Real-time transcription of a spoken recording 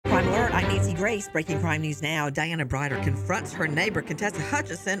Nancy Grace. Breaking crime news now. Diana Brider confronts her neighbor, Contessa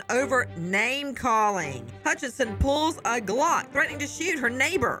Hutchison, over name calling. Hutchison pulls a Glock, threatening to shoot her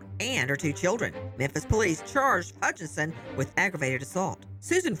neighbor and her 2 children. Memphis police charged Hutchison with aggravated assault.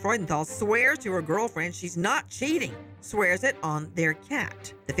 Susan Freudenthal swears to her girlfriend she's not cheating, swears it on their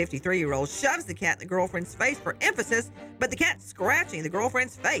cat. The 53-year-old shoves the cat in the girlfriend's face for emphasis, but the cat's scratching the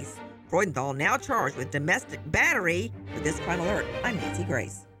girlfriend's face. Freudenthal now charged with domestic battery. For this Crime Alert, I'm Nancy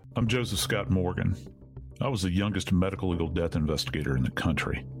Grace. I'm Joseph Scott Morgan. I was the youngest medical legal death investigator in the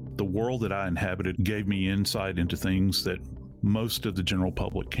country. The world that I inhabited gave me insight into things that most of the general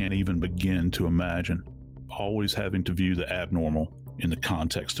public can't even begin to imagine, always having to view the abnormal in the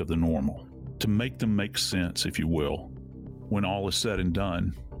context of the normal, to make them make sense, if you will. When all is said and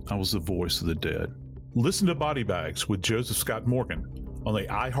done, I was the voice of the dead. Listen to Body Bags with Joseph Scott Morgan on the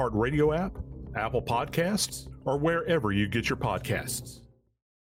iHeartRadio app, Apple Podcasts, or wherever you get your podcasts.